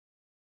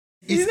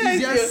It's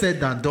easier said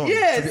than done.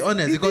 Yes, to be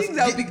honest, the because things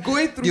that will be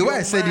going through the way I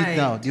your said mind.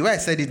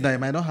 it now, it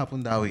might not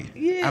happen that way.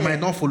 Yeah. I might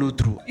not follow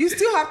through. You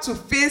still have to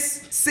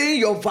face saying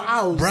your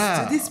vows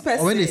Bruh, to this person.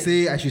 or when they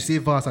say I should say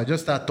vows, I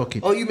just start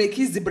talking. or you may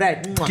kiss the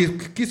bride.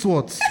 Kiss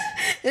what?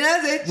 And I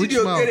say, Which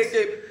Chidi mouth?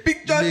 Okereke,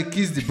 picture. They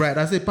kiss the bride.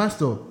 I say,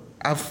 Pastor,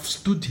 I've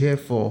stood here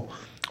for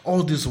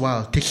all this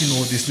while taking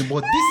all this,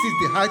 but this is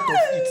the height of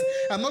it.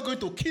 I'm not going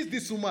to kiss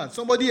this woman.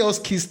 Somebody else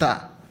kissed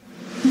her.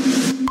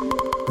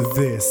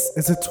 This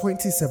is a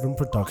 27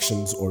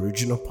 Productions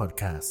original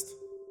podcast.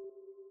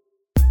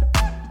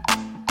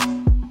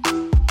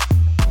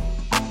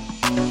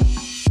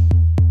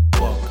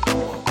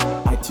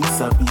 I too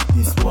sabi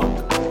this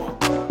work.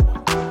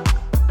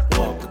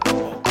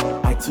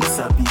 I too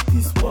sabi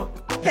this work.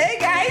 Hey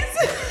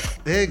guys.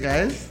 Hey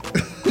guys.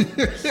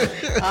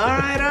 all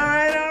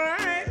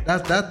right.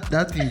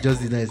 That thing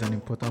just did that is an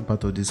important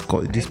part of this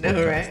podcast.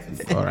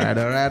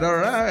 Right? All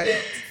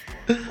right.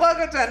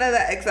 Welcome to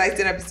another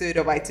exciting episode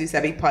of I2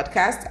 Sabi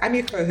podcast. I'm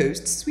your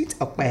co-host, Sweet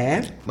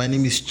Upware. My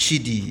name is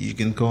Chidi. You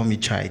can call me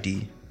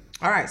Chidi.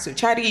 All right, so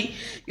Chadi,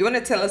 you want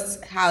to tell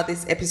us how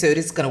this episode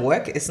is going to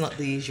work? It's not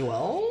the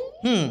usual.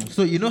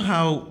 So you know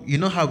how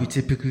we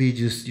typically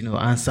just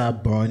answer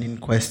burning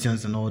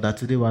questions and all that.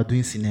 Today we are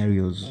doing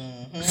scenarios.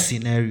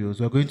 Scenarios.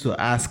 We're going to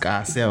ask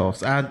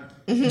ourselves. And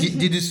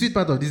the sweet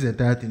part of this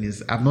entire thing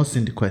is I've not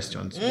seen the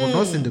questions. We've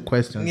not seen the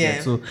questions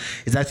yet. So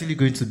it's actually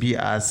going to be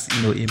as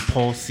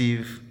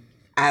impulsive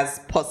as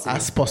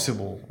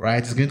possible, right?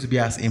 It's going to be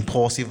as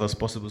impulsive as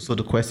possible. So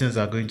the questions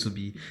are going to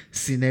be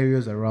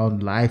scenarios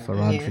around life,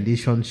 around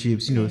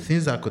relationships,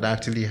 things that could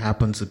actually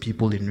happen to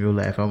people in real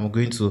life. And we're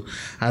going to,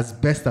 as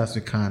best as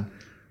we can,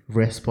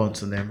 respond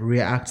to them,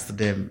 react to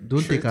them.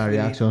 Don't take our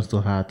reactions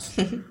to heart.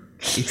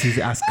 It is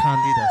as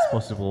candid as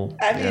possible.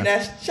 I mean,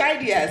 as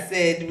Chidi has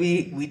said,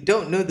 we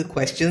don't know the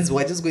questions.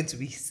 We're just going to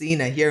be seeing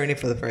and hearing it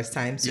for the first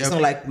time. So it's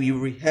not like we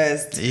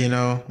rehearsed.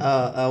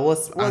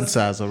 What's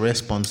answers or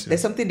responses.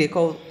 There's something they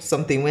call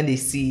something when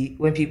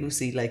people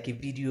see like a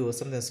video or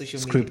something on social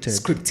media.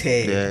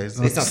 Scripted. Yeah, it's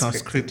not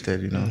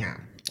scripted. Yeah.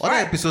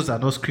 Other episodes are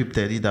not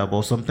scripted either,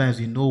 but sometimes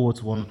we know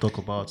what we want to talk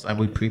about and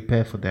we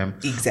prepare for them.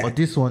 Exactly. But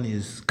this one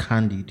is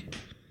candid.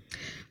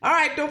 All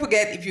right, don't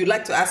forget, if you'd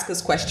like to ask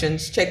us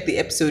questions, check the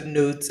episode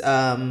notes,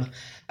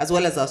 as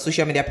well as our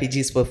social media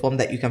pages for a form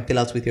that you can fill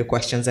out with your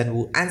questions and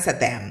we'll answer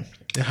them.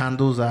 The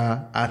handles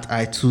are at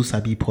I2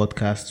 Sabi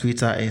Podcast,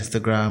 Twitter,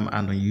 Instagram,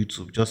 and on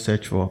YouTube. Just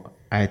search for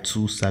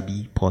I2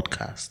 Sabi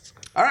Podcast.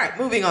 All right,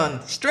 moving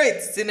on. Straight,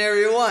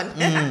 scenario one.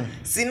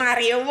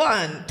 Scenario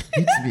one.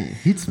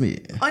 Hits me.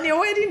 On your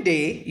wedding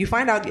day, you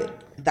find out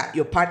that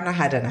your partner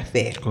had an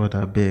affair. God,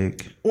 I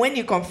beg. When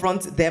you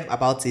confront them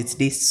about it,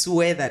 they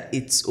swear that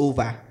it's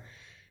over.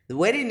 The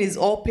wedding is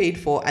all paid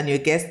for and your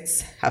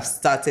guests have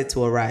started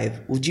to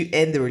arrive. Would you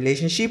end the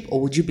relationship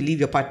or would you believe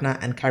your partner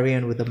and carry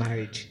on with the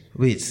marriage?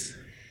 Wait.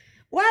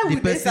 Why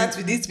would they start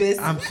with this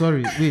person? I'm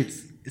sorry, wait.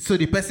 So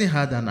the person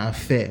had an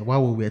affair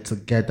while we were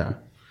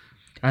together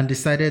and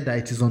decided that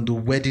it is on the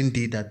wedding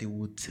day that they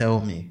would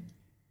tell me.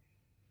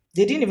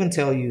 They didn't even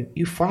tell you.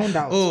 You found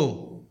out.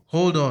 Oh,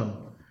 hold on.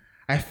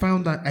 I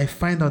find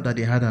out that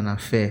they had an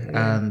affair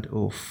and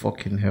oh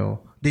fucking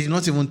hell. They did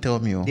not even tell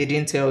me. They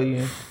didn't tell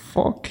you.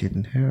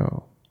 Fucking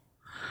hell.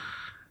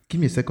 Give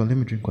me a second, let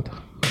me drink water.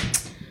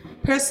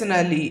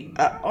 Personally,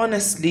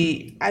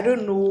 honestly, I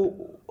don't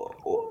know.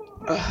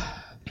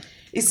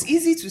 It's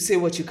easy to say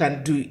what you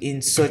can do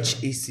in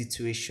such a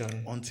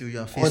situation. Until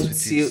you are faced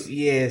with it.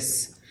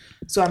 Yes.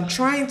 So I'm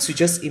trying to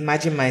just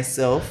imagine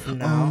myself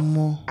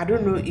now. I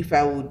don't know if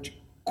I would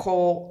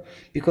call,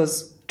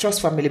 because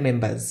trust family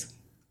members.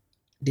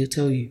 They'll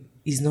tell you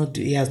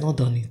he has not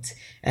done it.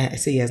 I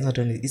say he has not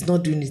done it. He's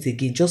not doing it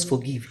again. Just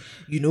forgive.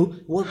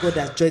 What God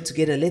has joined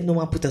together, let no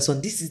one put us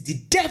on. This is the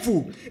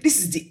devil. This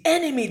is the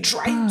enemy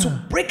trying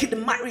to break the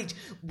marriage.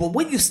 But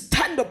when you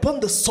stand upon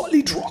the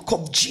solid rock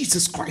of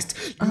Jesus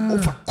Christ, you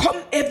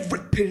overcome every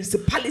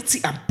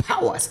principality and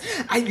powers,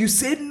 and you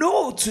say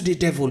no to the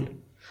devil.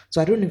 So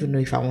I don't even know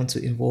if I want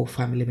to involve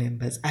family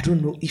members. I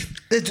don't know if.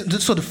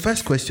 So the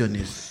first question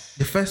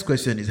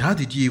is, how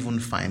did you even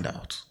find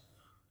out?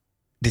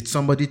 Did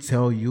somebody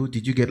tell you?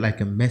 Did you get like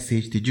a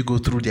message? Did you go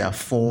through their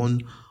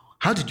phone?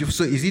 How did you?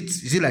 So is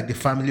it like the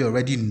family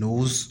already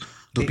knows?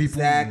 Do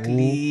people know?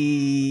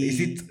 Is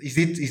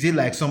it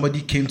like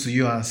somebody came to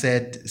you and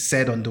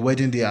said on the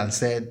wedding day and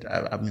said,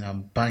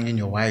 I'm banging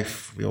your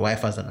wife. Your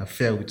wife has an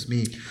affair with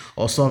me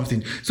or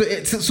something. So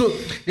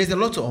there's a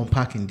lot to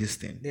unpack in this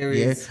thing. There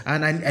is.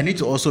 And I need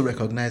to also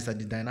recognize that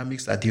the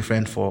dynamics are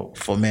different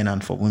for men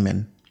and for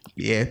women.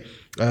 Yeah.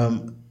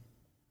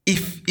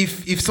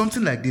 If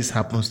something like this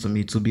happens to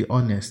me, to be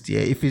honest,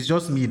 if it's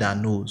just me that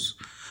knows,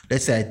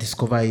 let's say I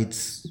discover it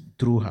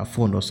through her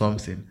phone or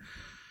something,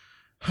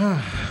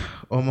 and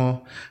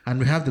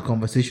we have the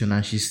conversation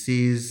and she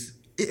says,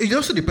 it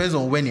also depends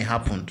on when it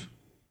happened,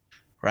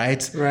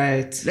 right?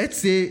 Let's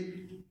say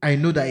I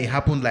know that it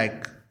happened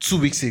like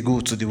 2 weeks ago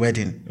to the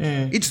wedding.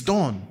 It's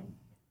done.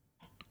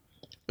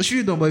 It's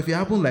really done. But if it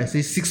happened like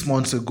say 6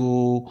 months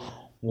ago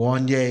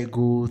 1 year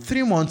ago,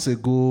 3 months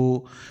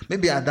ago.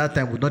 Maybe at that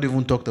time we not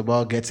even talked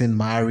about getting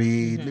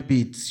married.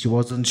 Maybe she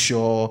wasn't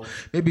sure.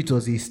 Maybe it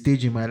was a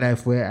stage in my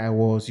life where I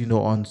was,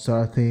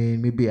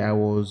 uncertain. Maybe I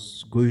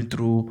was going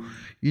through,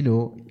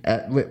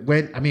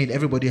 when I mean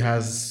everybody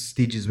has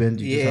stages when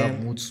you just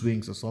have mood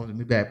swings or something.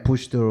 Maybe I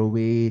pushed her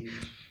away.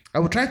 I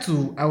will try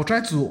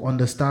to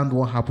understand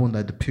what happened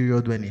at the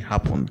period when it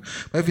happened.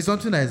 But if it's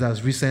something that is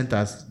as recent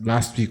as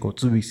last week or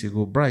 2 weeks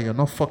ago, Brian, you're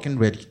not fucking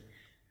ready.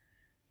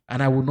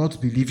 And I will not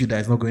believe you that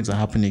it's not going to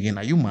happen again.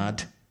 Are you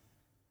mad?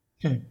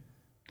 Okay.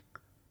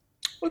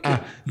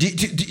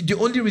 The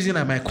only reason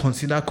I might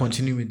consider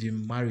continuing with the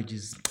marriage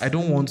is I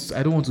don't want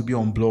to be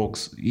on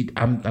blogs.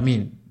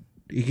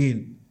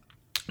 Again,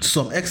 to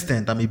some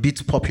extent, I'm a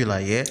bit popular,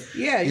 yeah?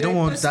 Yeah, you don't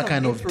want that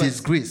kind of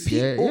disgrace,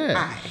 yeah.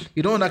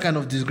 You don't want that kind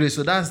of disgrace.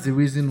 So that's the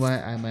reason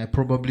why I might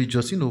probably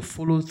just,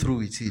 follow through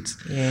with it.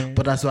 Yeah.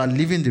 But as we are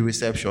leaving the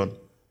reception,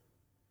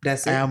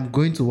 That's it. I am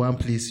going to one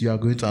place, you are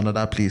going to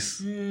another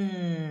place.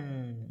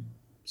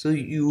 So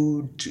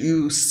you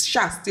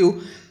shall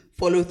still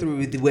follow through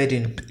with the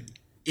wedding.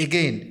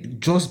 Again,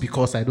 just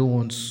because I don't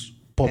want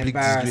public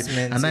disgrace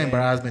and that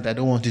embarrassment, I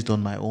don't want it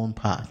on my own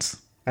part.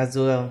 As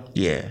well.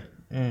 Yeah.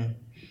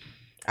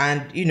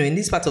 And in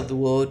this part of the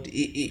world,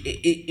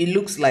 it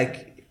looks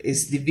like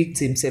it's the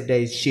victim self that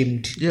is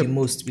shamed the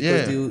most,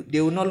 because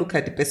they will not look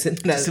at the person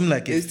that seem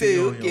like they say,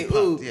 okay,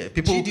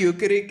 people Chidi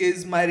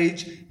Okereke's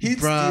marriage hits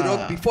the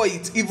rock before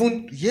it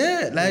even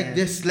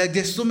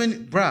there's so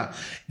many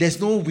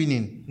there's no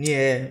winning.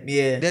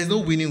 There's no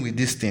winning with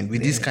this thing,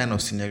 with this kind of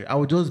scenario. I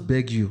would just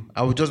beg you.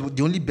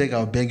 The only beg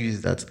I'll beg you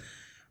is that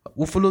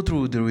we'll follow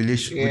through with the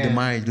relationship, with the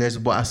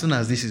marriage. But as soon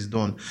as this is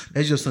done,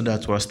 let's just know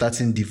that we're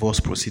starting divorce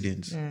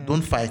proceedings.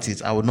 Don't fight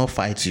it. I will not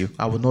fight you.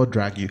 I will not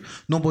drag you.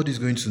 Nobody's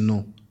going to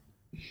know.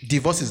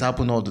 Divorces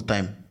happen all the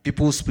time.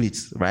 People split,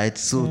 right?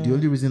 So the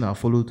only reason I'll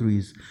follow through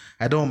is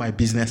I don't want my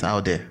business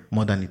out there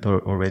more than it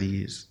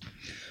already is.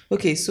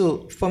 Okay,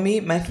 so for me,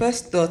 my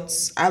first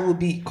thoughts, I will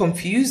be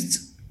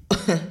confused.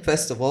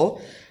 First of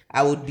all,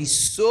 I would be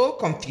so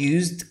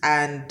confused,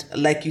 and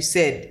like you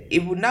said,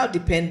 it would now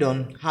depend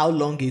on how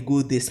long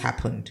ago this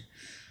happened,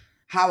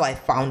 how I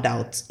found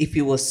out. If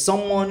it was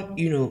someone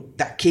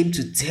that came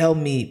to tell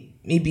me,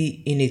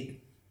 maybe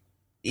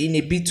in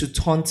a bit to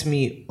taunt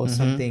me or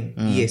something,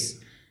 yes,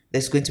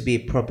 there's going to be a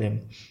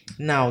problem.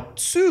 Now,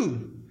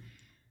 2,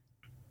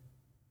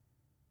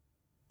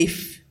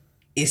 if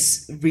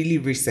it's really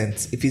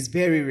recent, if it's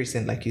very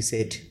recent, like you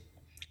said.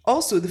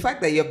 Also, the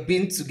fact that you've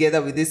been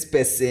together with this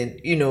person,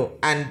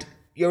 and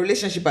your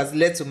relationship has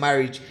led to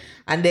marriage,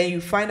 and then you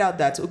find out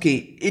that, okay,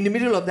 in the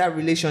middle of that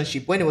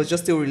relationship, when it was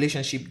just still a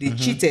relationship, they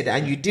cheated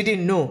and you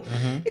didn't know.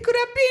 It could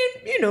have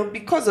been,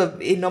 because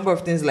of a number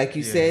of things, like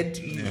you said,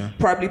 you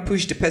probably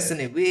pushed the person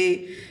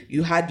away,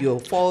 you had your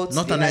faults.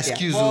 Not an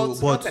excuse,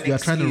 but you're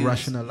trying to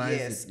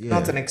rationalize it.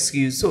 Not an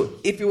excuse. So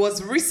if it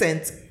was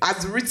recent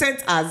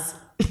as,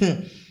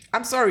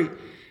 I'm sorry,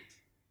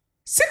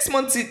 6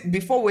 months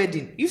before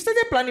wedding, you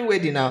started planning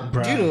wedding now.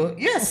 Do you know?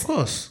 Yes. Of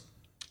course.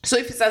 So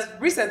if it's as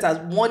recent as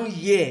 1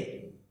 year,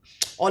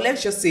 or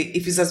let's just say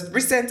if it's as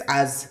recent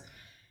as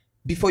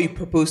before you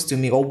proposed to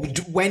me or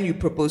when you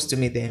proposed to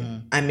me,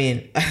 then I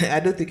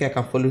don't think I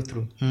can follow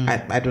through.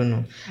 I don't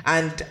know.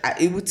 And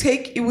it would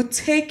take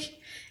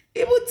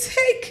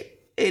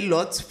a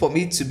lot for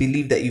me to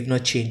believe that you've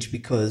not changed,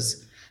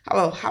 because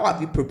how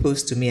have you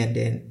proposed to me and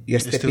then you're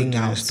stepping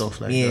out?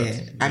 Stuff like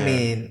that. I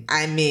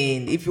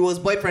mean, if it was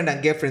boyfriend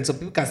and girlfriend, some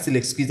people can still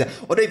excuse that.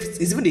 Although if it's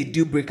even a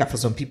deal breaker for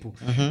some people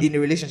in a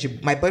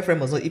relationship, my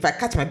boyfriend was not. If I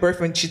catch my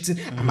boyfriend cheating,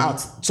 I'm out.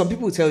 Some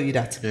people will tell you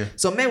that. Yeah.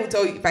 Some men will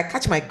tell you, if I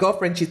catch my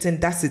girlfriend cheating,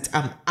 that's it,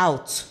 I'm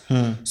out.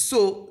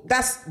 So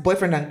that's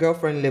boyfriend and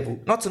girlfriend level.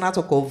 Not to now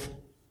talk of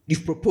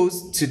you've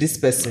proposed to this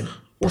person.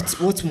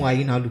 What more are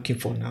you now looking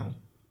for now?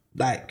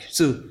 Like,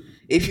 so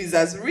if it's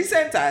as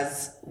recent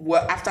as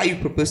after you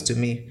proposed to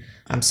me,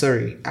 I'm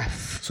sorry.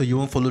 So you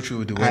won't follow through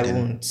with the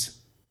wedding?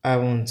 I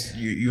won't.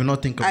 You'll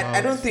not think about...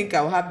 I don't think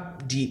I'll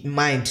have the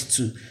mind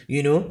to,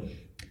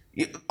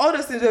 all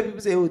those things where people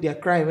say, oh, they're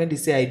crying when they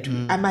say I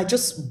do. I might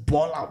just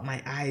bawl out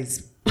my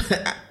eyes.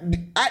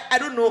 I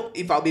don't know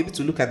if I'll be able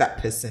to look at that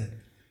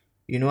person,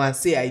 and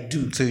say I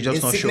do. So you just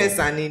in not sickness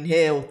show up. And in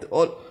health,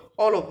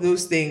 all of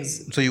those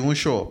things. So you won't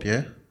show up,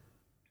 yeah?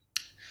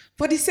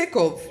 For the sake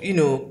of,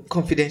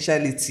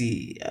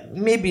 confidentiality,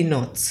 maybe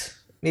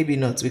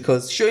not,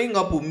 because showing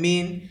up will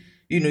mean,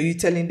 you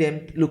telling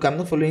them, look, I'm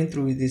not following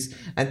through with this,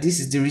 and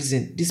this is the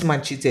reason this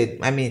man cheated.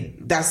 I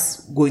mean, that's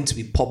going to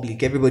be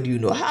public. Everybody,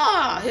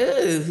 like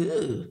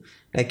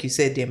you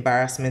said, the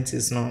embarrassment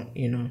is not,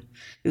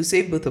 it'll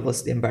save both of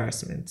us the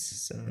embarrassment.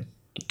 So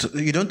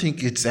you don't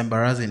think it's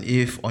embarrassing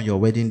if on your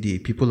wedding day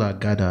people are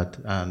gathered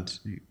and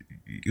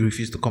you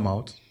refuse to come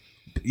out?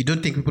 You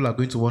don't think people are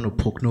going to want to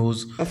poke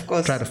nose, of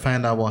course, try to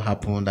find out what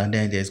happened, and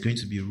then there's going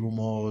to be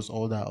rumors,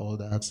 all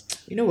that?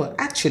 You know what?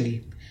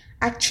 Actually,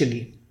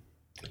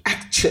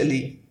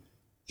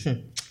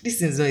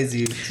 This is not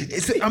easy.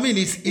 I mean,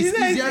 it's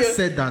easier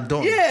said than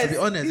done. Yes, to be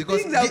honest, the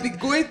because things I'll be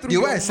going through the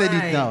way your I said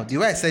mind.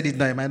 it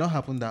now, it might not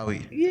happen that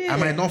way. Yeah. I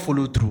might not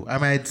follow through. I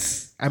might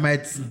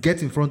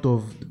get in front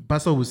of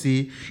pastor will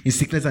say in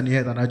sickness and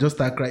health, and I just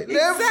start crying.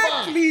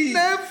 Exactly.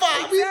 Never.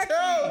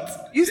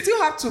 You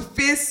still have to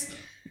face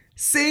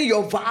saying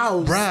your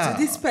vows Bruh,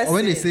 to this person.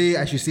 when they say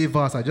I should say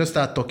vows, I just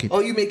start talking.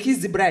 or you may kiss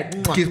the bride.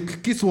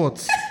 Mwah. Kiss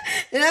what?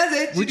 And I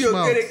say, Which Chidi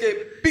mouth?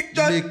 Okereke,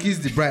 picture. They kiss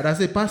the bride. I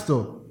say,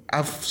 Pastor,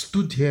 I've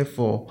stood here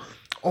for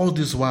all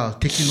this while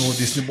taking all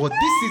this, but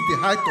this is the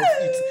height of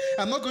it.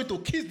 I'm not going to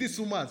kiss this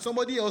woman.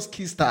 Somebody else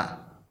kissed her.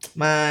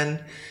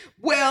 Man,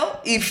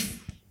 well, if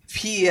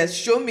he has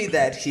shown me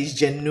that he's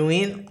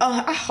genuine,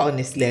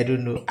 honestly, I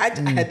don't know. I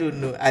don't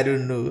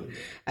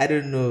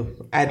know.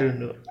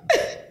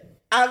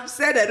 I've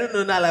said I don't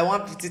know now like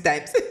 150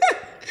 times.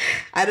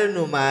 I don't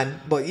know,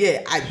 man. But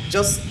yeah, I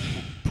just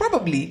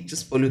probably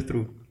just follow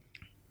through,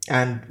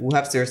 and we'll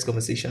have serious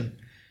conversation.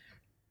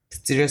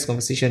 Serious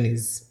conversation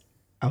is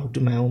I'll do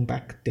my own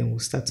back, then we'll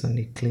start on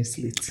a clean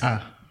slate.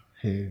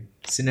 Hey.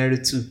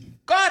 Scenario 2.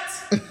 Cut!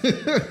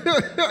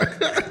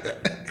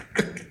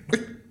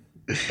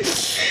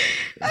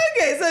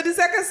 Okay, so the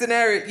second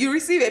scenario, you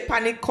receive a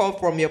panic call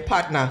from your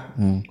partner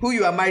who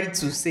you are married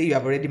to, say you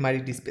have already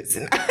married this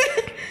person.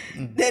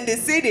 Then they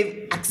say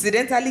they've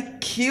accidentally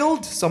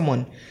killed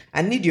someone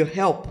and need your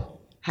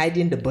help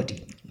hiding the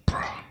body.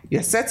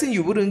 You're certain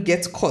you wouldn't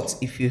get caught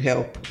if you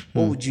help.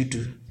 What would you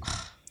do?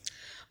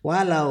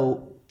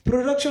 Wow,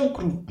 production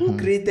crew, who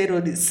created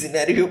all this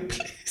scenario,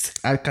 please?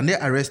 Can they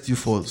arrest you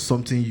for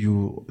something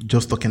you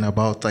just talking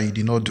about that you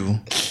did not do?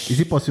 Is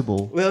it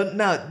possible? Well,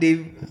 now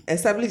they've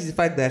established the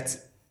fact that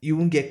you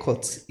won't get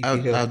caught if you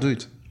help. I'll do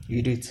it.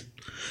 You do it.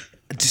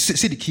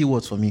 See the key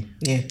words for me.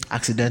 Yeah.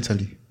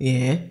 Accidentally.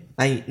 Yeah.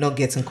 And you're not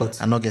getting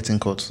caught. I'm not getting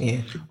caught.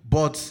 Yeah.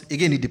 But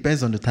again, it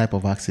depends on the type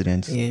of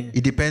accident. Yeah.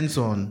 It depends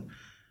on,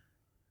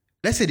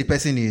 let's say the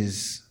person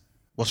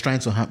was trying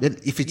to harm.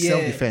 If it's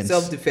self-defense.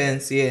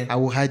 Self-defense, yeah. I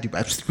will hide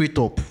the straight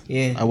up.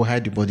 Yeah. I will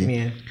hide the body.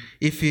 Yeah.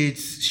 If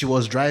she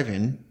was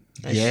driving,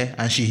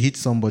 and she hit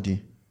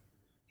somebody.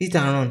 Hit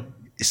and run.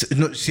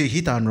 She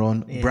hit and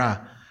run,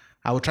 bruh.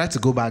 I will try to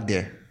go back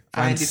there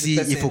Find and if see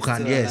the if we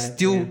person can. is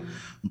still alive.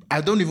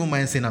 I don't even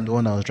mind saying I'm the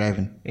one that was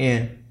driving.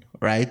 Yeah.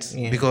 Right?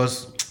 Yeah.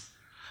 Because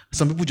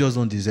some people just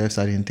don't deserve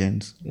certain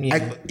things.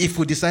 Yeah. If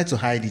we decide to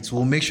hide it,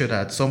 we'll make sure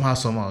that somehow,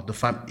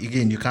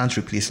 again, you can't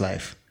replace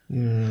life.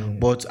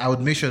 But I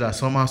would make sure that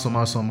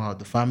somehow,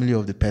 the family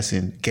of the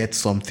person gets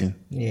something.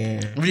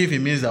 Yeah. Even if it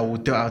means that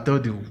I'll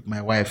tell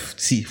my wife,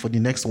 see, for the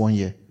next 1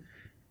 year,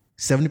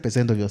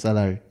 70% of your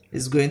salary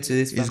It's going to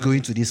this is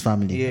going to this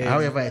family. Yeah.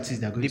 However it is,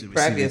 they're going Deprive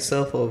to receive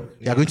yourself of. it.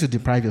 You're going to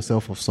deprive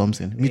yourself of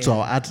something. Me too,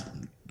 I'll add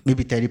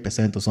maybe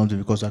 30% or something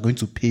because we're going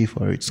to pay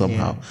for it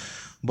somehow. Yeah.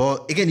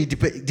 But again,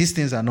 these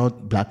things are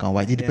not black and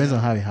white. It depends on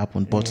how it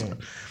happened. But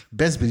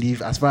best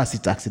believe, as far as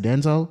it's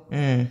accidental,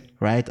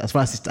 right? As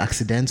far as it's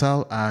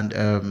accidental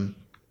and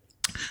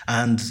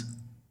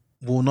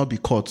will not be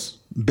caught,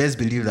 best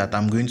believe that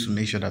I'm going to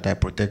make sure that I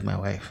protect my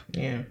wife.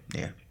 Yeah.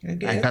 Yeah.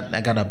 Okay.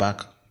 I got her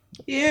back.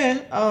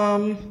 Yeah.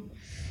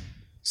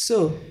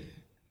 So,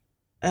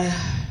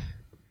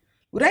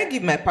 would I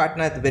give my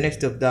partner the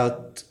benefit of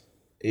doubt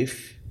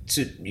if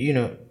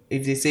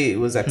they say it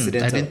was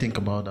accidental? I didn't think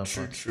about that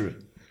part. True.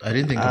 I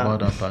didn't think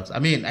about that part. I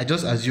mean, I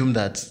just assumed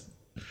that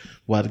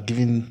we'll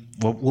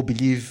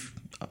believe.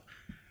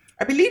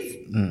 I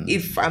believe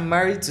if I'm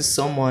married to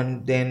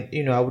someone, then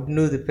I would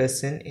know the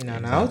person in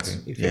and out.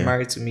 If you're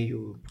married to me, you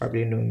will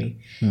probably know me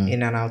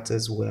in and out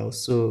as well.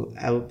 So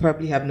I would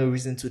probably have no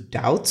reason to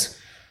doubt.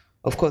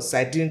 Of course,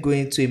 I didn't go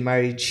into a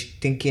marriage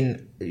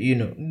thinking,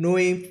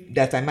 knowing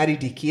that I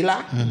married a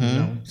killer.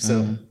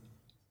 So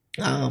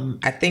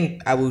I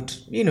think I would,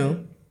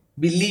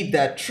 believe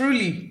that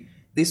truly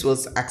this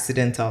was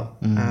accidental,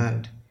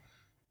 and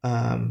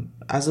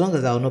as long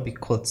as I will not be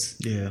caught.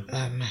 Yeah.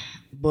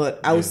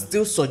 But I would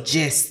still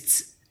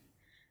suggest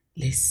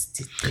let's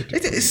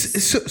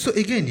so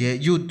again,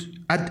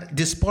 you'd at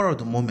the spur of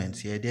the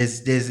moment,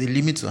 there's a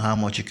limit to how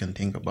much you can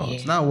think about.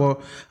 Yeah. Now we're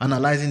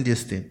analyzing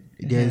this thing.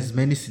 There's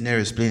many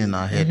scenarios playing in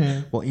our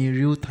head, but in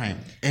real time,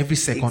 every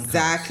second counts.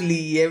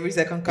 every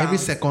second counts. Every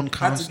second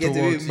counts How to get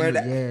away with towards you.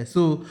 murder. Yeah.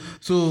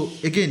 So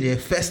again,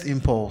 first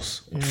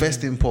impulse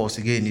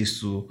again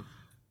is to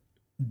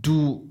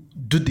do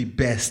the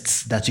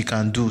best that you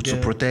can do to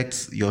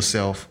protect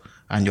yourself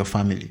and your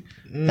family.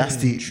 That's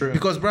the true.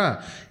 Because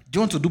bruh, do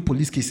you want to do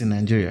police case in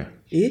Nigeria?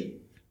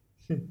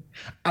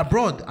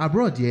 Abroad,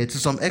 to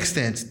some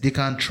extent, they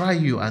can try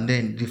you and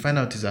then they find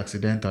out it's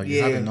accidental.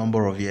 You have a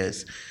number of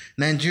years.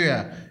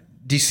 Nigeria,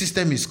 the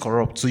system is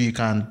corrupt, so you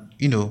can,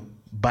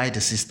 buy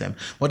the system.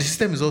 But the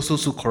system is also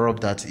so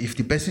corrupt that if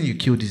the person you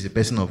killed is a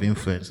person of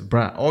influence,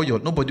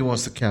 nobody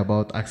wants to care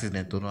about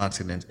accident or no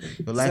accident.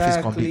 Your life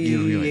is completely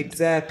ruined.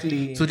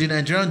 Exactly. So the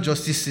Nigerian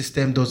justice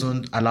system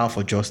doesn't allow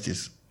for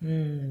justice.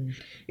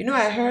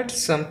 I heard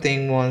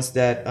something once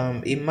that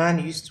a man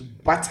used to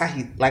batter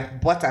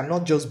butter,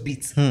 not just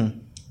beat,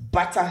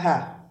 batter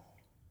her.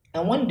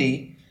 And one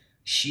day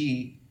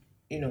she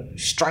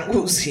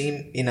strangles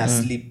him in her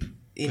sleep.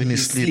 In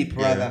his sleep,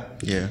 rather.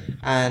 Yeah.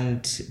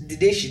 And the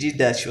day she did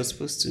that, she was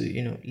supposed to,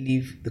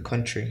 leave the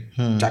country.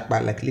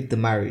 Jackpot, like leave the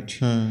marriage.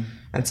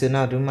 Until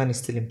now, the woman is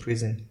still in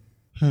prison.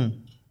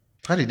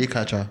 How did they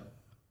catch her?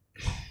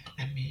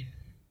 I mean,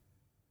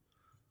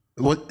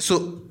 What?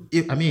 So,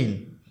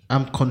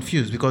 I'm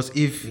confused because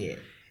if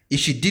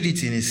she did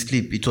it in his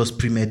sleep, it was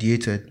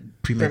premeditated.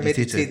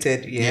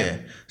 yeah.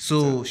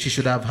 So she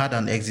should have had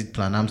an exit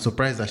plan. I'm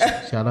surprised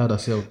that she allowed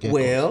herself get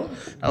Well,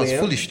 that was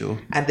foolish though.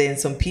 And then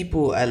some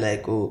people are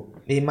like, oh,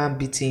 a man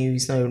beating you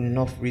is not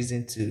enough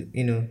reason to,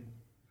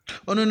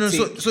 Oh no.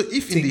 So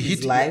if in the his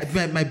heat, life.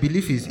 my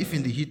belief is if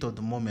in the heat of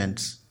the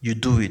moment you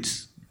do it,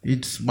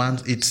 it's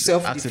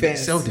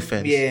self-defense.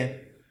 Self-defense. Yeah.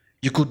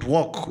 You could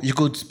walk. You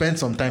could spend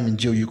some time in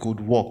jail. You could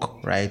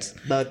walk, right?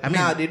 But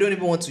now they don't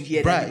even want to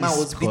hear that the man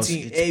was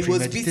beating you. He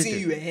was beating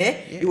you,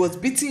 He was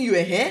beating you,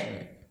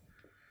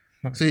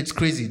 So it's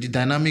crazy. The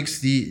dynamics,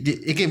 the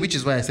again, which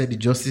is why I said the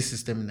justice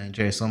system in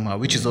Nigeria somehow,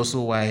 which is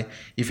also why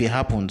if it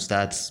happens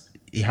that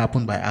it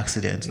happened by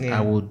accident, I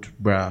would,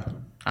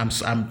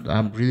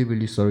 I'm really,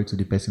 really sorry to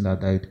the person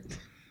that died.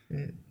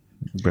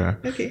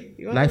 Okay.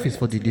 Life is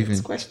for the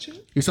living. Question?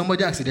 If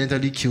somebody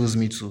accidentally kills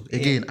me too,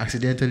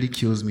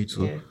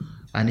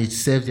 and it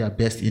serves their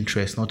best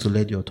interest not to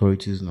let the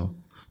authorities know,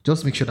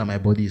 just make sure that my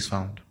body is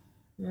found.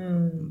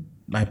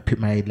 My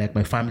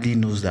family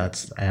knows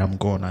that I am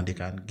gone and they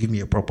can give me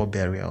a proper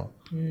burial,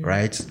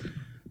 right?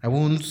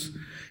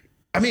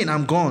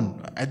 I'm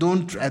gone. I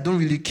don't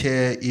really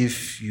care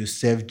if you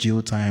serve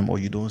jail time or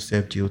you don't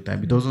serve jail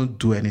time. It doesn't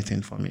do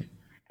anything for me.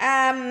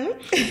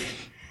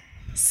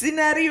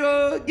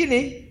 Scenario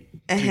Guinea.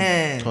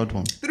 Third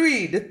one.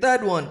 3, the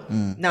third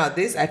one. Now,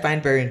 this I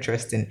find very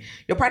interesting.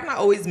 Your partner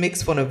always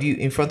makes fun of you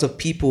in front of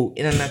people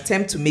in an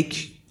attempt to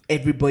make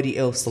everybody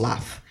else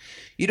laugh.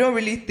 You don't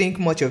really think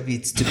much of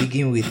it to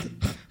begin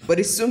with, but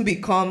it soon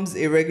becomes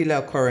a regular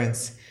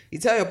occurrence. You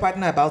tell your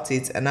partner about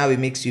it and how it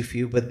makes you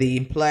feel, but they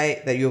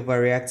imply that you're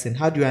overreacting.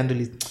 How do you handle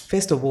it?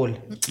 First of all,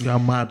 you are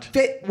mad.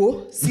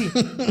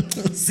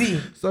 See.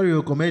 Sorry, you're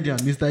a comedian,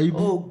 Mr. Ibu.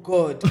 Oh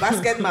God,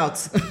 basket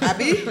mouth.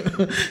 Abi,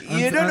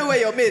 you don't know where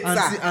your mates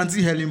are.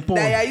 Auntie Helen Paul.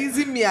 They are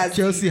using me as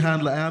Chelsea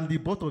handler. I am the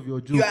butt of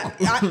your joke.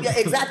 Yeah,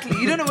 exactly.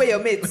 You don't know where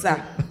your mates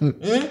are.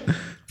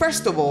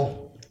 First of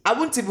all, I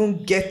won't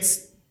even get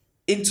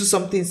into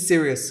something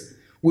serious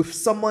with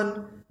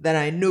someone that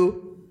I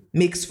know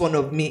makes fun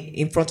of me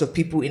in front of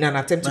people in an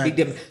attempt to make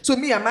them. So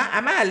me, am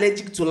I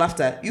allergic to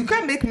laughter? You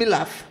can't make me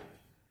laugh.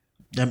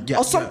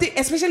 Or something,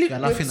 especially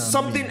with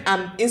something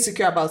I'm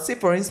insecure about. Say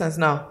for instance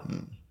now,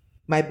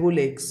 my bow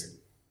legs.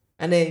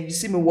 And then you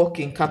see me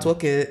walking,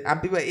 catwalking,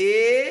 and people,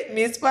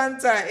 Miss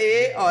Panther,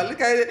 oh,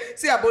 look at it.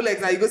 See her bow legs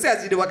now. You go see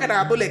as you do, what kind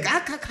of bow legs?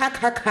 Hack.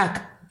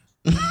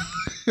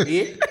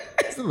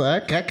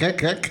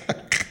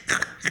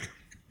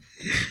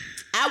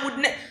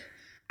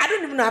 I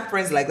don't even have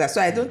friends like that,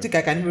 so I don't think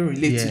I can even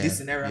relate to this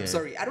scenario. I'm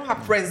sorry. I don't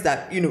have friends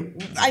that, there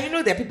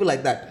are people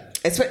like that.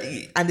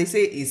 And they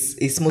say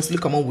it's mostly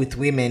common with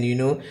women,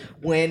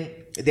 when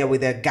they're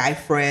with their guy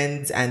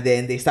friends and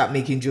then they start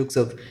making jokes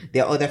of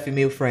their other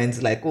female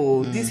friends, like,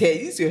 this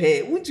is your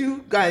hair. Wouldn't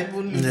you guys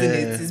even losing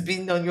it? It's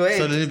been on your head.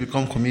 Suddenly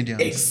become comedians.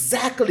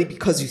 Exactly,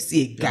 because you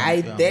see a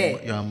guy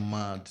there. You're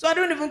mad. So I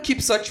don't even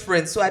keep such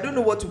friends. So I don't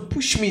know what to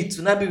push me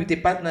to not be with a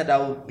partner that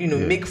will,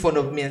 make fun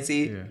of me and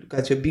say, look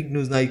at your big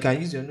nose now. You can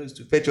use your nose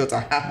to fetch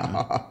water.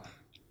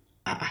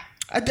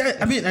 I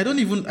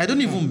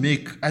don't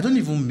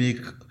even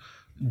make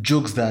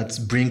jokes that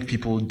bring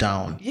people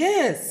down.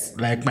 Yes.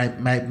 Like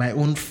my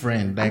own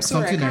friend. Like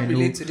something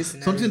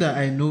that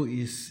I know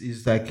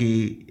is like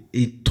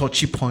a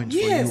touchy point for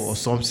you or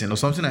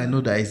something I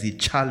know that is a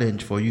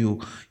challenge for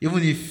you.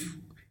 Even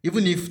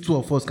if two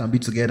of us can be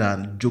together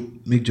and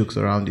make jokes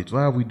around it,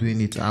 why are we doing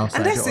it outside?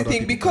 And that's the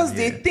thing, because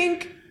they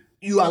think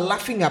you are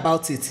laughing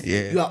about it.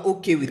 Yeah. You are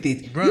okay with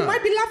it. Bruh. You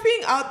might be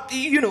laughing out,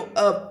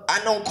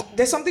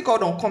 there's something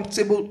called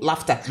uncomfortable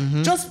laughter.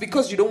 Just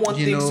because you don't want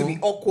things to be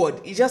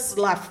awkward. You just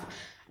laugh.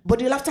 But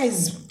the laughter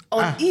is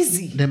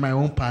uneasy. Then my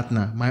own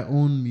partner, my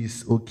own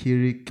Mrs.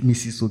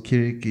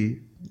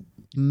 Okereke,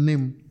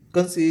 name.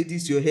 Can't say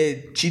this your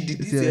head. Chidi,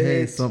 this your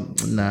head.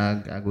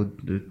 I go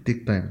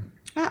take time.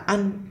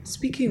 And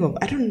speaking of,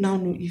 I don't now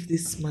know if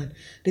this man,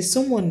 there's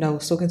someone that I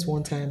was talking to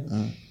one time.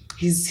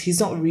 He's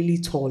not really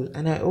tall,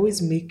 and I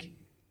always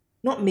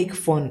not make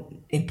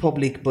fun in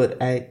public, but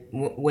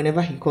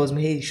whenever he calls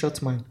me, hey,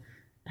 short man,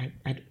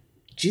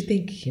 do you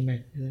think he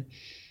might?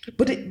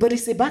 But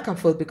it's a back and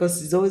forth,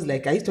 because he's always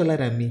like, are you taller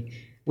than me?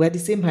 We're the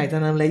same height,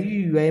 and I'm like,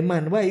 you are a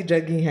man. Why are you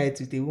dragging height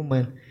with a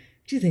woman?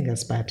 Do you think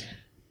that's bad?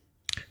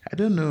 I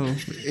don't know.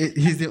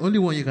 He's the only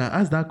one you can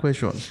ask that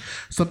question.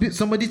 So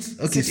some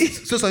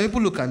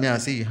people look at me and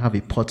say you have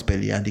a pot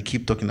belly, and they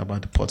keep talking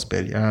about the pot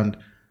belly, and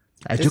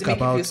I joke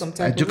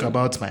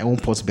about my own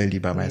pot belly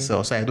by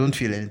myself, so I don't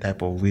feel any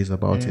type of ways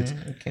about it.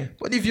 Okay.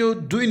 But if you're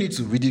doing it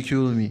to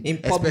ridicule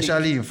me,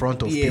 especially in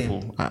front of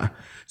people,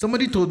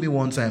 somebody told me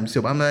one time,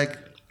 so I'm like,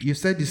 you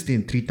said this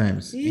thing 3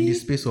 times in the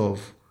space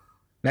of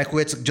Like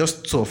we're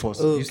just two of us.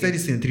 Okay. You said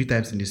this in 3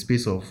 times in the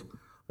space of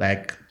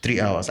like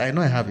 3 hours. I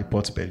know I have a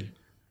pot belly.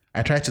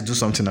 I tried to do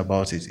something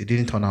about it. It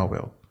didn't turn out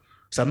well.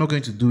 So I'm not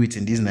going to do it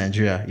in this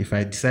Nigeria. If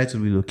I decide to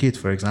relocate,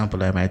 for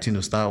example, I might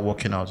start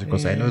working out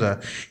because I know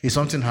that if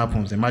something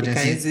happens,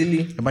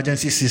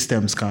 emergency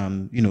systems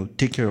can,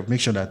 take care of,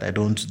 make sure that I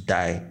don't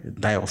die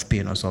of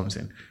pain or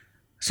something.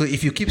 So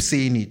if you keep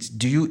saying it,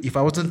 if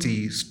I wasn't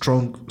a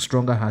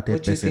stronger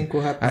hearted person,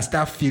 I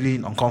start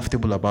feeling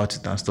uncomfortable about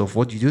it and stuff.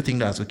 What do you think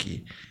that's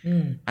okay?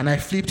 And I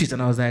flipped it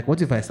and I was like,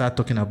 what if I start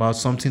talking about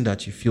something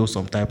that you feel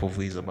some type of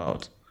ways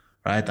about?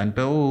 Right? And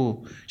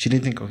she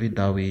didn't think of it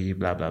that way,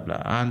 blah, blah,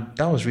 blah. And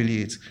that was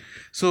really it.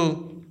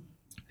 So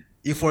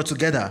if we're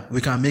together,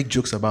 we can make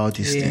jokes about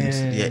these things.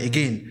 Yeah.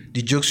 Again,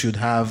 the jokes you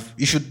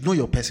should know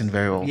your person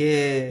very well.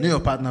 Yeah. Know your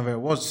partner very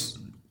well.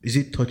 Is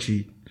it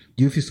touchy?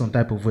 Do you feel some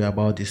type of way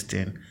about this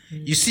thing?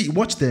 You see,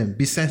 watch them.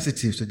 Be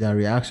sensitive to their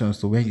reactions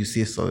to when you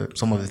say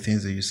some of the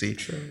things that you say.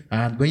 True.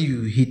 And when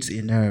you hit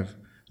a nerve,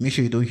 make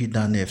sure you don't hit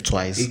that nerve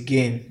twice.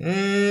 Again.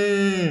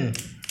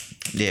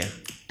 Yeah.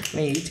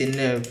 When you hit a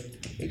nerve,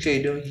 make sure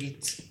you don't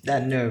hit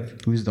that nerve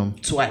Wisdom.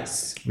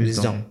 twice.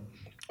 Wisdom.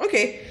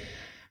 Okay.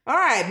 All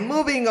right,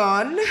 moving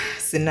on.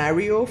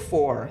 Scenario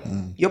 4.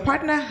 Your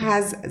partner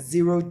has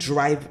zero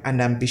drive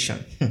and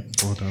ambition.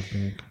 God, I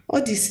beg.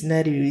 All this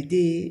scenario,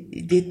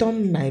 they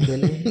turn my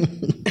belly.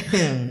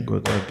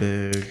 God, I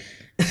beg.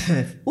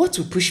 What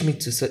will push me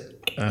to...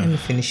 let me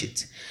finish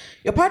it.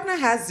 Your partner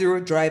has zero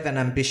drive and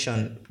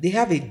ambition. They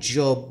have a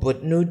job,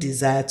 but no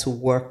desire to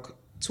work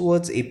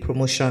towards a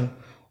promotion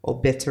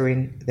or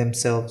bettering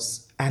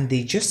themselves. And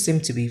they just seem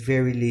to be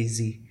very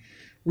lazy.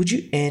 Would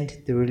you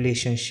end the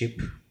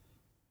relationship?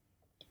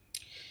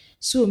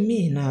 So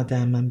me, now that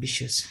I'm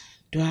ambitious,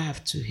 do I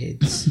have 2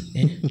 heads?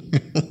 Me,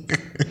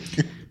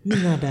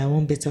 now that I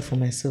want better for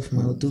myself,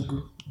 my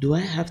Odogu, do I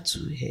have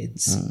 2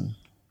 heads?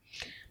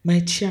 My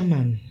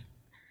chairman,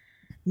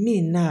 me,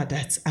 now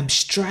that I'm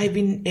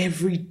striving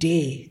every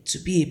day to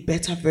be a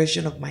better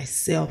version of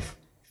myself,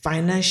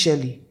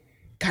 financially,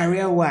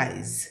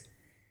 career-wise,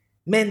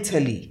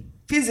 mentally,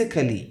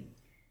 physically,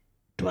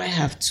 do I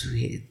have 2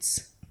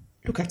 heads?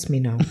 Look at me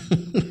now.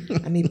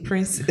 I'm a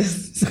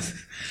princess.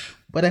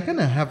 But I kind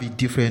of have a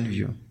different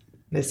view.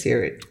 Let's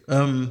hear it.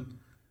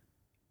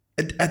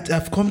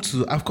 I've come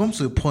to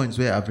a point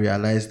where I've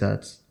realized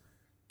that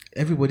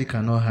everybody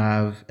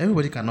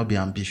cannot be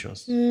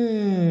ambitious.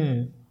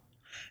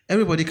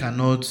 Everybody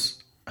cannot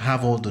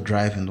have all the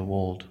drive in the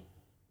world,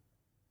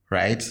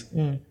 right?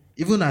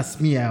 Even as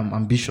me, I'm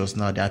ambitious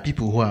now. There are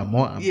people who are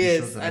more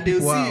ambitious. Yes, and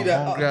they'll see you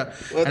that.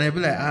 And they'll be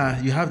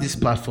like, you have this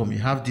platform, you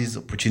have these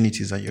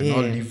opportunities, and you're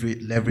not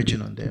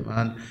leveraging on them.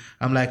 And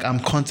I'm like, I'm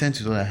content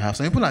with what I have.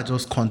 Some people are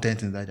just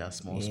content in that their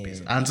small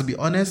space. And to be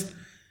honest,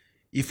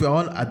 if we're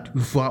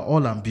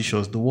all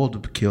ambitious, the world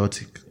will be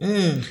chaotic.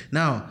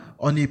 Now,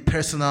 on a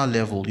personal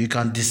level, you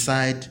can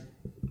decide,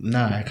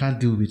 I can't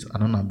deal with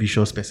an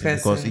unambitious person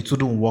because it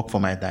wouldn't work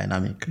for my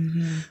dynamic.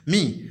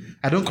 Me,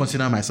 I don't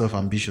consider myself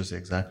ambitious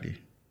exactly.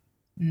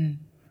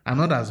 I'm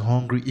not as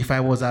hungry. If I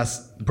was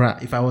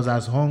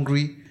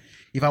hungry,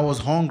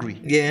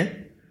 Yeah.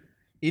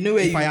 You know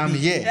where if I am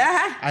here,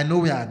 I know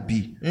where I'd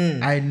be.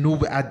 I know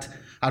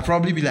I'd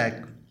probably be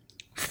like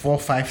 4 or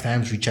 5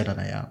 times richer than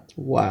I am.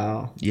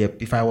 Wow.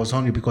 Yep. If I was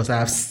hungry, because I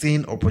have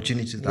seen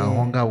opportunities that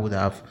hunger would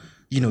have,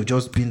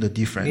 just been the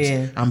difference.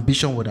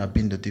 Ambition would have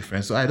been the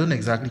difference. So I don't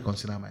exactly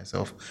consider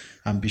myself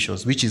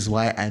ambitious, which is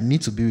why I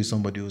need to be with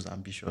somebody who's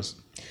ambitious.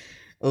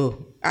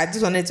 Oh, I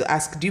just wanted to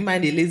ask, do you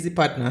mind a lazy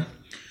partner?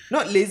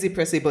 Not lazy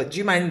per se, but do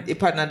you mind a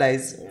partner that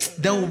is...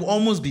 That will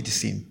almost be the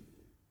same.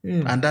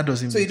 And that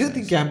doesn't So you don't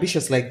think you're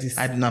ambitious like this?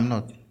 I'm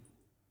not.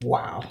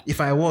 Wow. If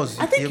I was...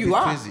 I think you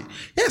are. Crazy.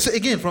 Yeah, so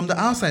again, from the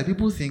outside,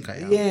 people think I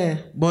am. Yeah.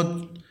 But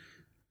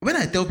when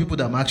I tell people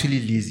that I'm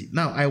actually lazy,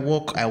 now I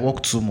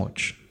walk too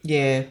much.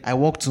 Yeah. I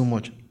walk too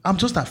much. I'm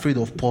just afraid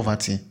of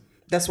poverty.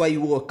 That's why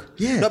you work.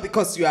 Yeah. Not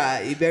because you are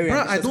a very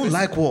ambitious I don't person.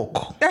 like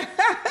work.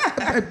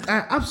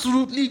 I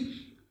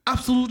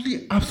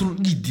absolutely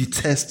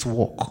detest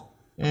work.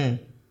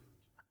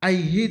 I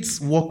hate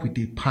work with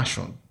a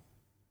passion.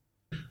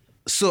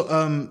 So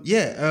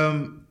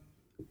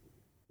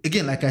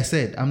again, like I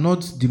said, I'm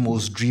not the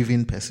most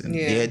driven person.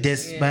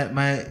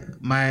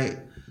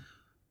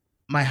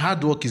 My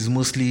hard work is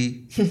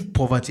mostly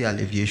poverty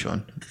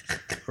alleviation,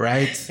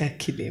 right? You're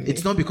kidding me.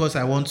 It's not because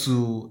I want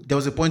to. There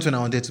was a point when I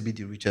wanted to be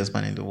the richest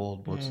man in the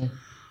world, but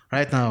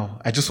right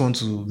now I just want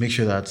to make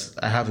sure that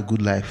I have a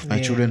good life. My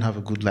children have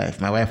a good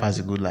life. My wife has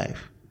a good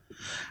life.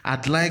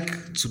 I'd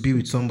like to be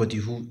with somebody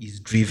who is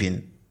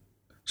driven,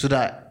 so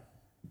that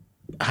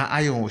her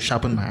iron will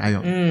sharpen my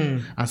iron,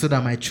 and so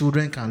that my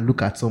children can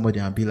look at somebody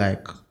and be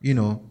like,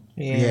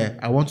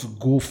 I want to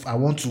go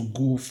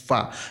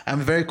far.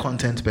 I'm a very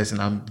content person.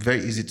 I'm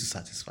very easy to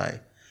satisfy.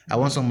 I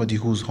want somebody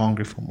who's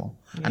hungry for more.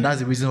 And that's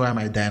the reason why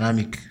my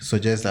dynamic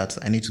suggests that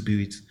I need to be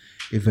with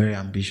a very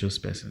ambitious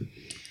person.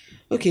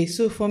 Okay,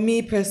 so for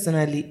me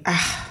personally,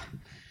 I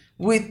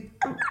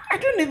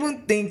don't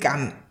even think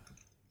I'm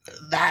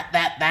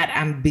that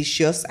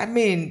ambitious. I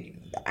mean,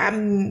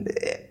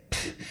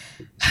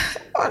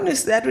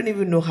 honestly, I don't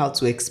even know how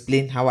to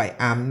explain how I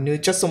am.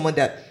 Just someone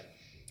that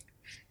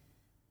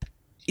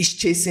is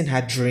chasing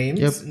her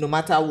dreams, no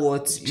matter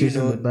what.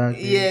 Chasing the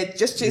bag,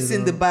 just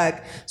chasing the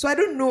bag. So I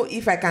don't know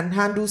if I can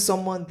handle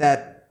someone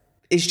that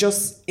is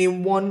just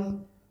in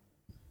one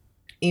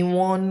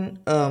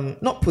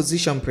not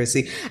position per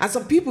se. And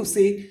some people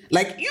say,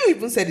 like you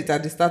even said it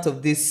at the start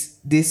of this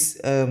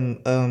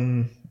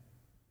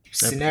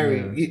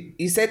scenario.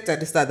 You said at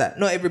the start that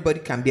not everybody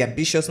can be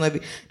ambitious.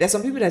 There's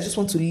some people that just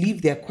want to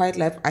live their quiet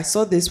life. I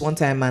saw this one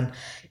time and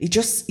it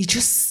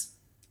just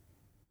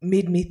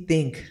made me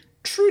think.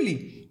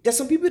 Truly, there's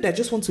some people that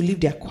just want to live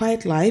their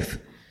quiet life,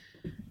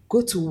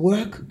 go to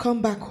work, come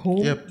back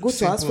home, go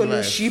to house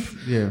fellowship,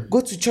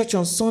 go to church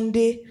on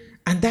Sunday,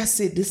 and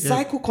that's it. The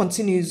cycle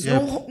continues.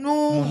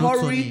 No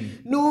hurry.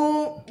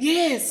 No,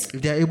 yes.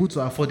 If they are able to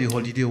afford a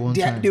holiday one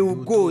time, they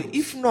will go.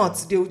 If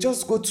not, they will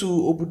just go to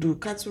Obudu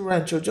Cattle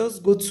Ranch or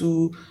just go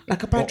to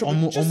like a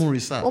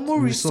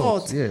Omo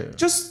Resort. Yeah.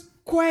 Just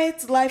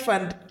quiet life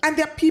and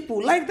there are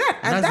people like that.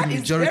 And that's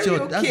is very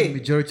okay. That's the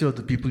majority of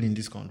the people in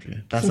this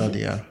country. That's how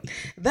they are.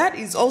 That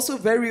is also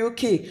very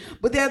okay.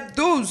 But there are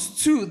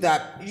those too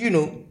that,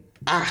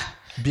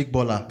 big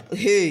baller.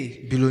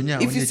 Hey,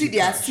 billionaire. If you see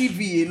their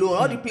CV alone,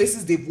 all the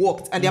places they've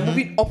worked, and they're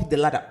moving up the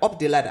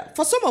ladder.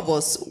 For some of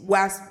us,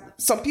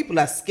 some people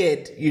are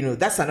scared,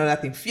 that's another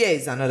thing. Fear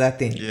is another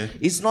thing. Yeah.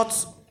 It's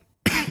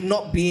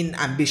not being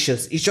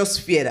ambitious. It's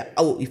just fear that,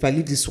 if I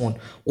leave this one,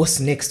 what's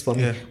next for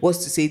me? Yeah.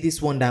 What's to say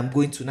this one that I'm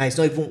going to now is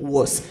not even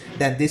worse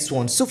than this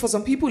one. So for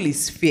some people,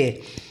 it's fear.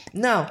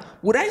 Now,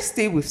 would I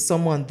stay with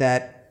someone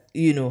that,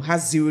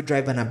 has zero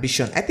drive and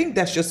ambition? I think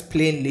that's just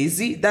plain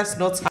lazy. That's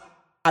not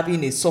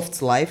having a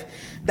soft life.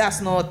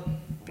 That's not,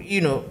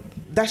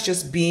 that's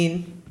just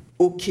being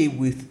okay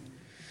with.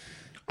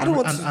 I don't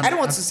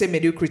want to say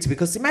mediocrity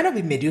because it might not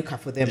be mediocre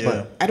for them,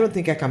 but I don't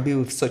think I can be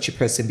with such a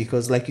person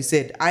because, like you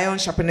said, iron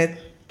sharpeneth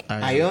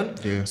iron.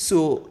 Yeah.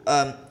 So,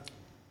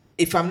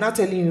 if I'm not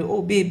telling you,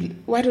 oh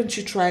babe, why don't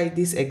you try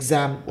this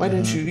exam? Why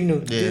don't you, do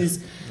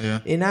this? Yeah.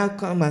 And now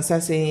come and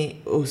start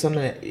saying, oh,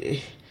 something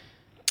like.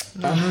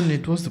 No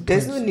need. What's the point?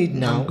 There's no need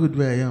now. I'm good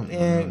where I am.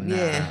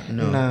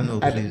 No,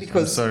 please.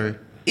 Because I'm sorry.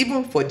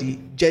 Even for the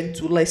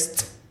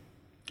gentlest,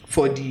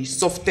 for the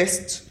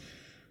softest,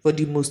 for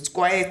the most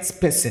quiet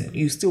person,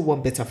 you still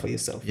want better for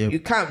yourself. Yep. You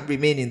can't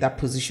remain in that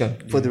position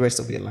for the rest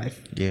of your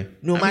life. Yeah.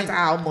 No matter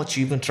how much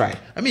you even try.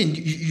 I mean,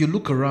 you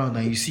look around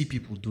and you see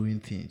people doing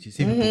things. You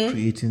see people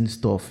creating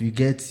stuff. You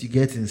get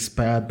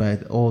inspired by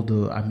all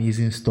the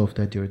amazing stuff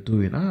that you're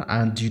doing,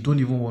 and you don't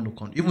even want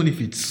to even if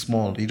it's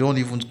small. You don't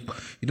even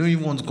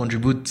want to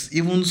contribute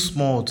even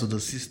small to the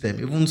system,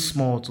 even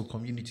small to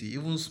community,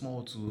 even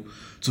small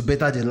to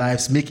better their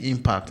lives, make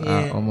impact.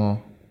 Yeah.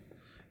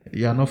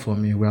 You are not for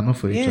me. We are not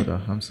for each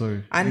other. I'm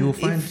sorry. And you'll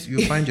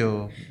find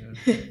your.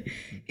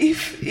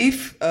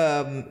 If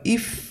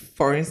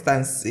for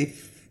instance,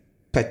 if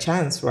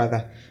perchance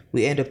rather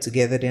we end up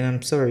together, then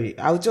I'm sorry.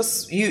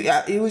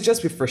 It will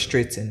just be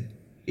frustrating.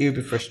 It will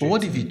be frustrating. But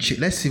what if you?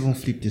 Let's even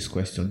flip this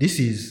question. This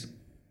is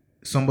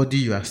somebody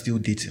you are still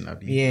dating,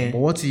 Abi. Yeah. But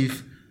what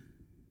if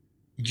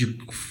you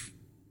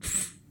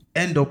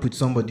end up with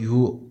somebody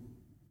who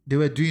they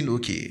were doing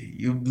okay?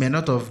 You may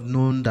not have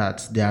known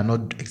that they are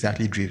not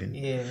exactly driven.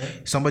 Yeah.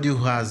 Somebody who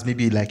has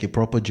maybe like a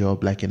proper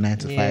job, like a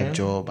 9-to-5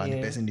 job, and the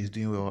person is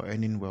doing well,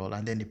 earning well,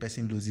 and then the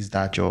person loses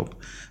that job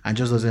and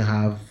just doesn't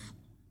have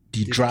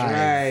the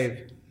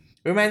drive.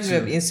 Reminds me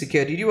of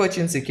Insecure. Did you watch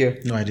Insecure?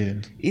 No, I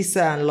didn't.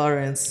 Issa and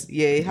Lawrence.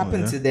 Yeah, it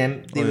happened to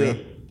them. They were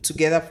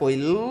together for a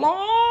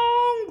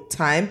long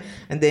time,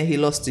 and then he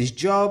lost his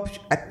job.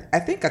 I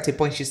think at a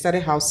point she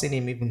started housing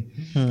him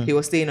even. He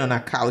was staying on her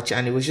couch,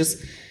 and it was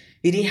just...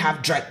 He didn't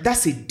have drive.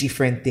 That's a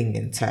different thing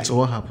entirely. So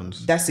what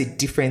happens? That's a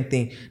different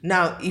thing.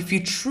 Now, if you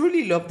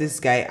truly love this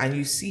guy and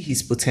you see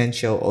his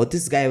potential, or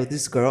this guy or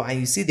this girl, and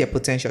you see their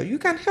potential, you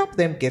can help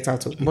them get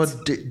out of it.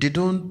 But they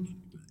don't.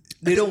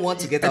 They don't want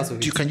to get out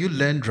of it. Can you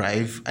learn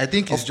drive? I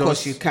think it's of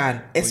course you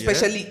can,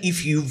 especially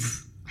if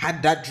you've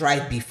had that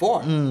drive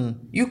before.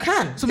 You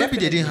can. So maybe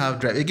they didn't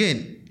have drive.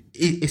 Again,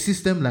 a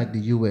system like the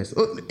US.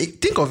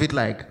 Think of it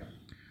like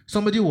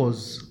somebody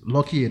was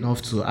lucky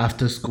enough to,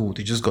 after school,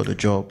 they just got a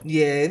job.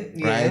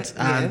 Right?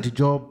 And the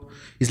job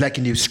is like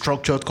in a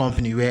structured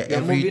company where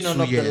every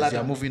 2 years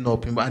you're moving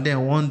up. And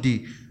then one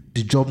day,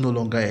 the job no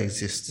longer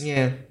exists.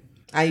 Yeah.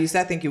 And you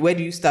start thinking, where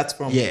do you start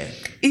from? Yeah.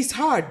 It's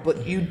hard,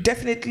 but you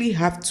definitely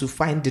have to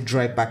find the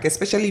drive back,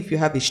 especially if you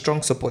have a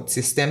strong support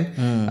system.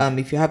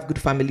 If you have good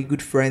family,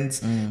 good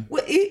friends.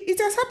 Well, it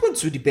has happened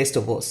to the best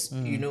of us.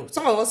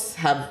 Some of us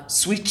have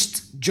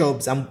switched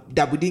jobs and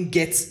that we didn't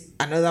get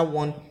another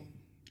one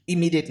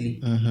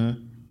immediately.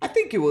 I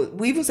think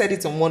we even said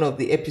it on one of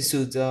the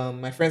episodes,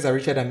 My Friends Are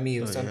Richer Than Me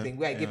or something,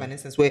 where I gave an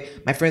instance where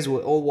my friends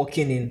were all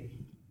working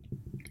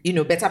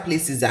in better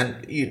places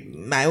and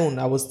my own,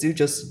 I was still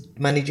just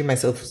managing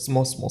myself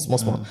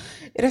small.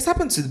 It has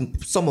happened to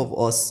some of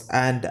us,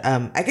 and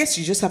I guess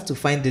you just have to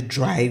find the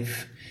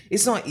drive.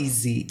 It's not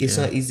easy. It's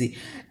not easy.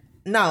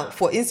 Now,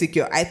 for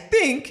Insecure, I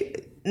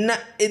think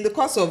in the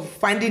course of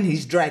finding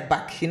his drag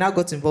back, he now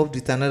got involved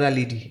with another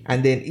lady.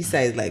 And then Issa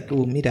is like,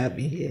 oh, me that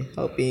be here,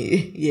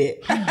 helping. Yeah.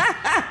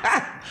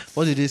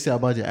 What did they say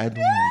about the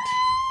idle mind?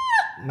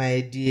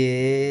 My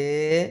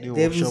dear,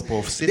 Devil's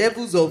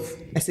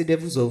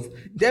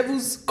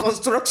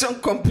Construction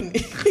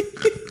Company.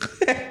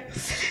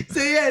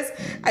 So yes,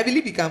 I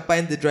believe you can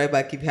find the drive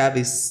back if you have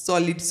a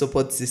solid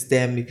support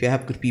system, if you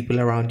have good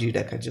people around you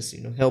that can just,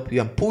 help you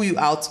and pull you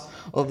out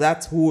of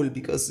that hole,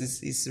 because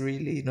it's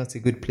really not a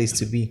good place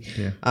to be.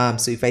 Yeah.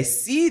 So if I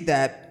see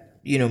that,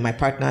 my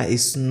partner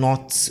is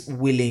not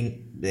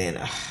willing, then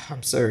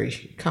I'm sorry,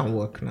 it can't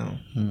work now.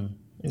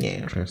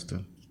 Yeah.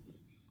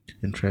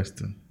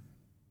 Interesting.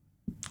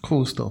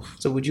 Cool stuff.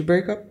 So would you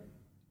break up?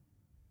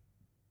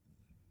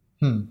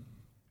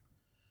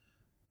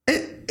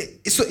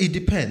 So it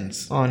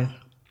depends On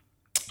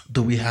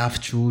do we have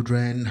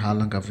children? How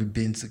long have we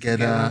been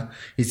together? Yeah.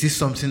 Is this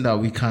something that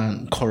we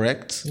can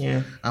correct?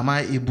 Yeah. Am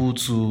I able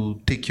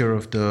to take care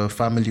of the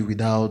family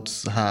without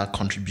her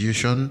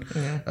contribution?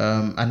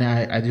 Yeah. And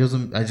I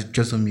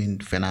just don't mean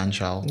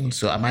financial.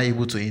 So am I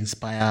able to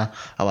inspire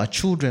our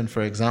children,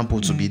 for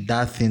example, to be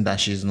that thing that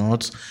she's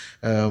not?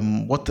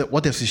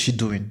 What else is she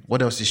doing?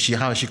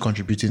 How is she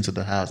contributing to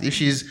the house? If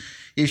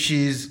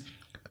she's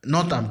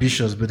not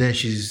ambitious, but then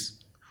she's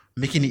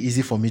making it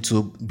easy for me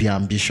to be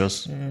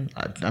ambitious.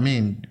 I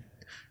mean,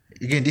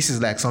 again, this is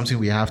like something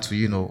we have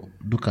to,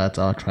 look at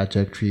our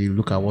trajectory,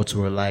 look at what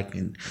we're like,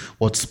 in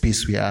what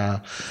space we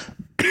are.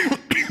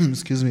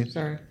 Excuse me.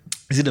 Sorry.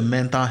 Is it a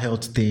mental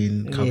health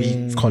thing? Can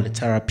we call it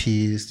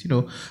therapist?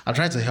 I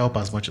try to help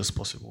as much as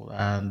possible.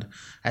 And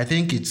I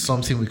think it's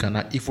something we can,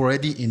 if we're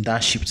already in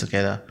that ship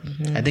together,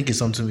 I think it's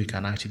something we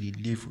can actually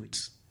live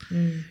with.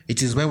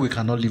 It is when we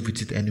cannot live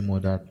with it anymore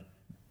that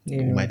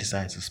we might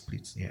decide to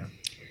split. Yeah.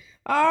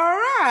 All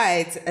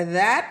right,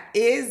 that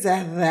is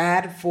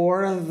that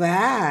for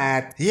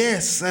that.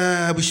 Yes,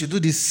 we should do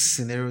these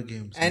scenario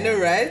games. I know,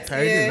 right?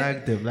 I really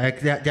like them. Like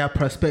their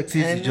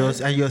perspectives,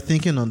 and you're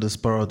thinking on the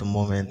spur of the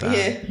moment.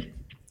 And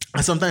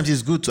sometimes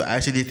it's good to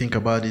actually think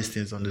about these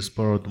things on the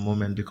spur of the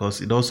moment, because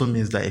it also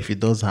means that if it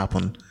does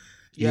happen,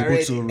 you're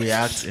able to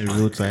react in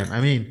real time. I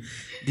mean,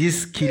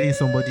 this killing,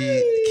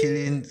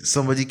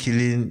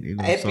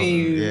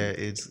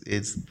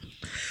 it's.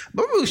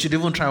 But we should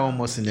even try one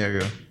more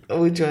scenario.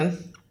 Which one?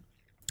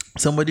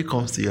 Somebody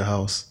comes to your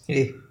house.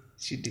 Yeah,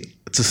 she did.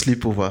 To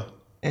sleep over.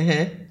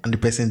 And the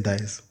person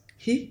dies.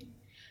 I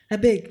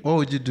beg. What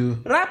would you do?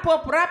 Wrap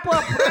up.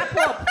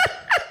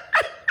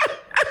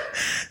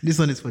 This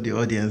one is for the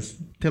audience.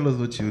 Tell us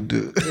what you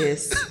do.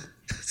 Yes.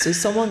 So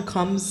someone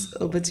comes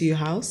over to your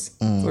house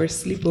for a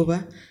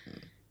sleepover.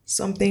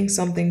 Something.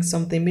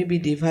 Maybe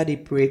they've had a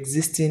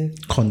pre-existing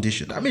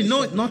condition. I mean,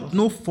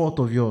 no fault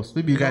of yours.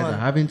 Maybe you guys are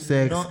having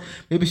sex.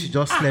 Maybe she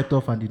just slept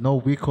off and did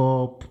not wake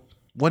up.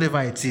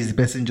 Whatever it is, the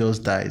person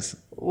just dies.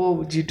 What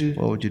would you do?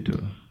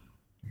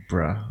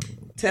 Bruh?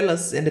 Tell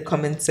us in the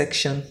comment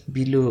section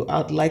below.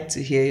 I'd like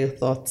to hear your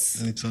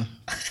thoughts. Me too.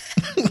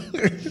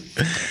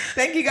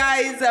 Thank you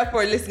guys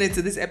for listening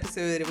to this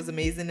episode. It was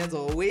amazing as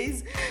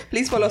always.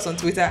 Please follow us on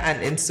Twitter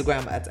and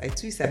Instagram at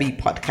I2Sabi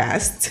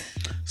Podcast.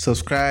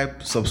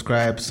 Subscribe to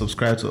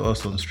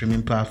us on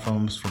streaming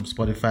platforms, from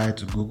Spotify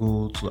to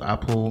Google to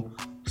Apple.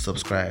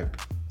 Subscribe.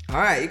 All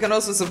right. You can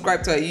also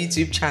subscribe to our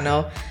YouTube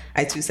channel,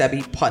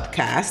 I2Sabi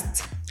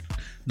Podcast.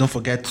 Don't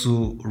forget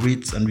to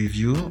rate and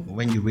review.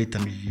 When you rate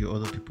and review,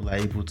 other people are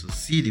able to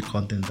see the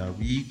content that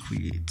we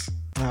create.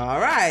 All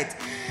right.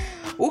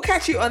 We'll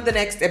catch you on the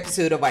next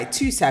episode of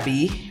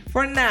I2Sabi.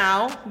 For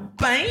now,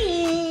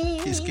 bye.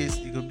 This case,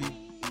 it could be.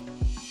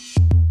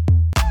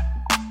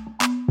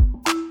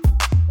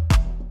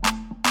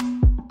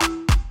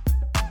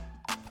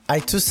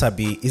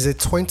 I2Sabi is a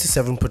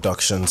 27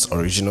 Productions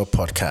original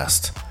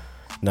podcast.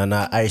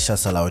 Nana Aisha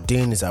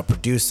Salahuddin is our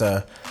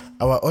producer.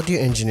 Our audio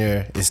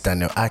engineer is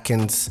Daniel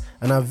Atkins,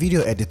 and our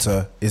video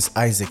editor is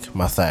Isaac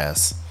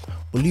Matthias.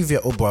 Olivia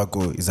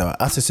Obuago is our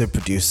associate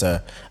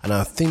producer, and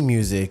our theme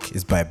music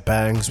is by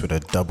Bangs with a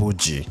double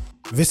G.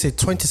 Visit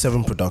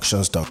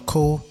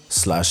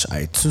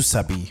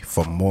 27productions.co/I2Sabi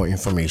for more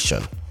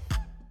information.